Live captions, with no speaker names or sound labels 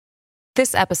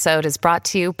This episode is brought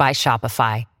to you by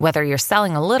Shopify. Whether you're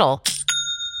selling a little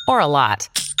or a lot,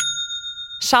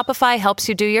 Shopify helps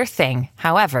you do your thing,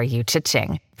 however you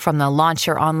cha-ching. From the launch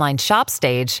your online shop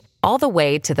stage, all the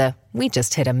way to the we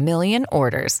just hit 1 million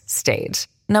orders stage.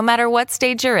 No matter what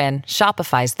stage you're in,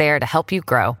 Shopify's there to help you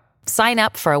grow. Sign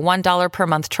up for a $1 per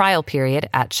month trial period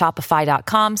at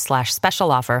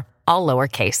shopify.com/special offer, all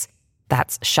lowercase.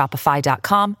 That's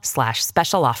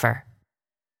shopify.com/special offer.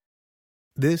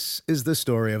 This is the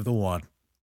story of the one.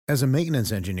 As a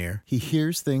maintenance engineer, he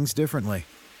hears things differently.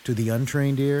 To the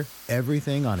untrained ear,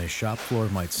 everything on his shop floor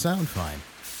might sound fine,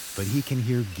 but he can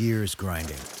hear gears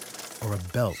grinding or a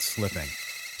belt slipping.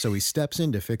 So he steps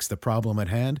in to fix the problem at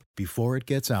hand before it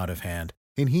gets out of hand.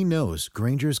 And he knows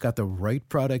Grainger's got the right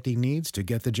product he needs to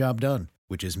get the job done,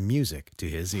 which is music to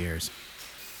his ears.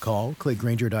 Call, click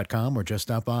Grainger.com, or just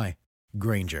stop by.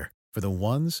 Grainger, for the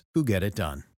ones who get it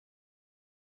done.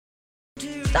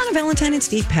 Donna Valentine and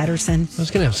Steve Patterson. I was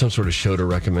going to have some sort of show to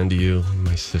recommend to you.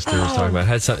 My sister was talking about it.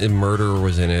 Had something, murder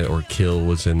was in it, or kill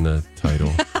was in the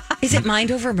title. Is it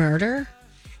Mind Over Murder?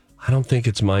 I don't think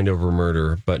it's Mind Over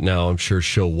Murder, but now I'm sure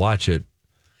she'll watch it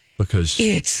because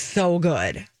it's so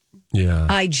good. Yeah.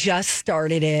 I just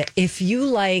started it. If you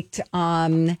liked,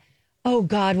 oh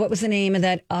God, what was the name of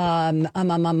that?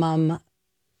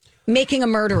 Making a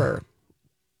Murderer.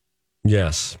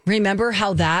 Yes. Remember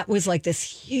how that was like this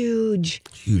huge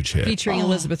hit. Featuring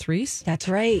Elizabeth Reese? That's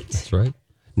right. That's right.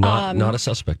 Not a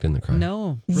suspect in the crime.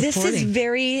 No. This is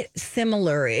very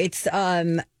similar. It's,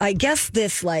 I guess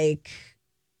this like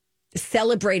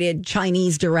celebrated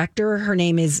Chinese director, her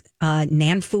name is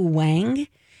Nanfu Wang.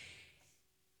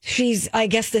 I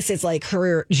guess this is like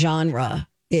her genre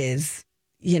is,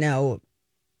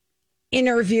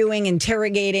 interviewing,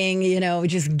 interrogating,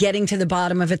 just getting to the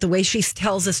bottom of it. The way she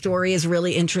tells a story is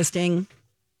really interesting.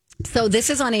 So this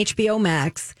is on HBO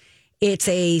Max. It's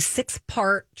a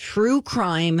 6-part true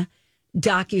crime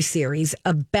docuseries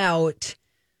about,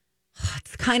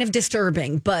 it's kind of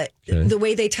disturbing, but the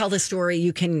way they tell the story,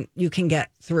 you can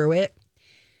get through it.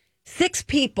 6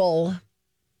 people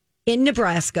in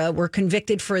Nebraska were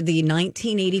convicted for the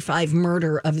 1985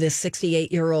 murder of this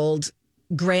 68-year-old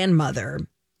grandmother.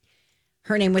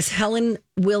 Her name was Helen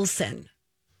Wilson.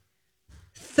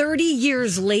 30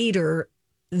 years later,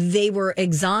 they were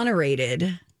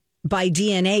exonerated by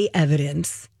DNA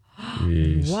evidence.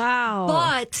 Jeez. Wow.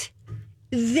 But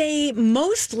they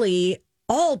mostly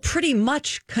all pretty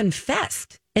much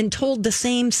confessed and told the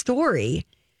same story.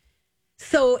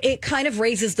 So it kind of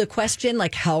raises the question,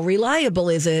 like, how reliable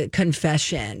is a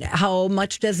confession? How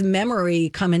much does memory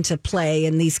come into play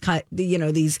in these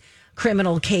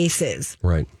criminal cases?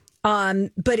 Right.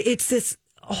 But it's this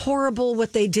horrible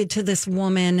what they did to this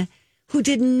woman who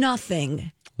did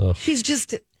nothing. Ugh. She's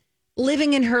just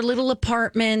living in her little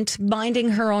apartment, minding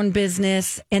her own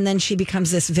business, and then she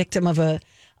becomes this victim of a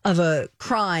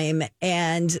crime,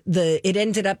 and it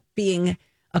ended up being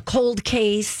a cold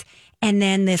case. And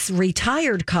then this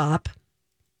retired cop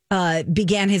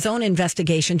began his own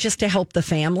investigation just to help the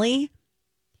family.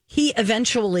 He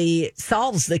eventually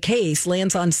solves the case,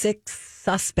 lands on 6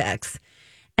 suspects.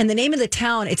 And the name of the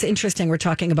town, it's interesting. We're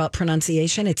talking about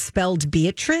pronunciation. It's spelled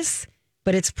Beatrice,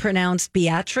 but it's pronounced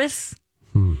Beatrice.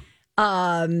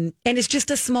 And it's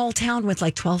just a small town with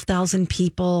like 12,000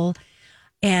 people.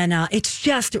 And it's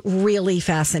just really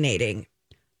fascinating.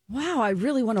 Wow, I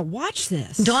really want to watch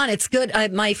this. Dawn, it's good.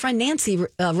 My friend Nancy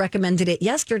recommended it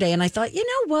yesterday, and I thought, you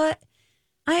know what?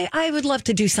 I would love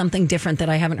to do something different that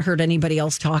I haven't heard anybody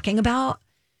else talking about.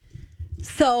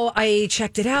 So I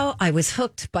checked it out. I was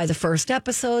hooked by the first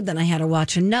episode. Then I had to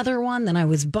watch another one. Then I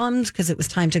was bummed because it was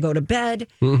time to go to bed.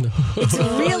 It's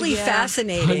really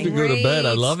fascinating. Time to go to bed.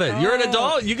 I love it. You're an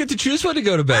adult. You get to choose when to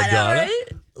go to bed, Donna. Right?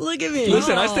 Look at me.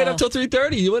 Listen, I stayed up till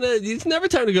 3:30. It's never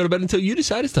time to go to bed until you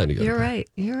decide it's time to go. You're right.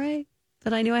 You're right.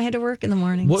 But I knew I had to work in the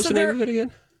morning. What's the name of it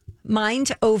again?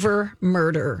 Mind Over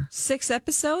Murder. 6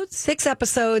 episodes? 6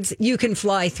 episodes. You can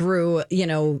fly through,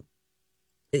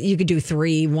 you could do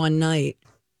 3 one night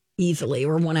easily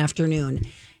or one afternoon.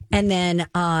 And then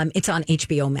it's on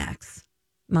HBO Max.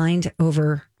 Mind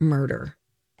Over Murder.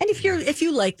 And if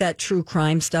you like that true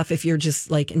crime stuff, if you're just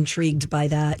like intrigued by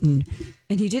that, and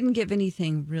you didn't give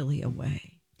anything really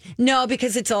away. No,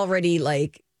 because it's already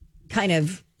like kind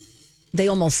of, they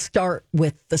almost start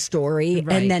with the story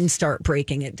and then start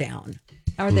breaking it down.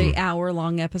 Are they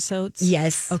hour-long episodes?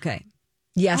 Yes. Okay.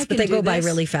 Yes, but they go by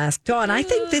really fast. Dawn, I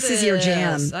think this is your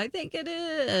jam. I think it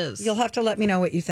is. You'll have to let me know what you think.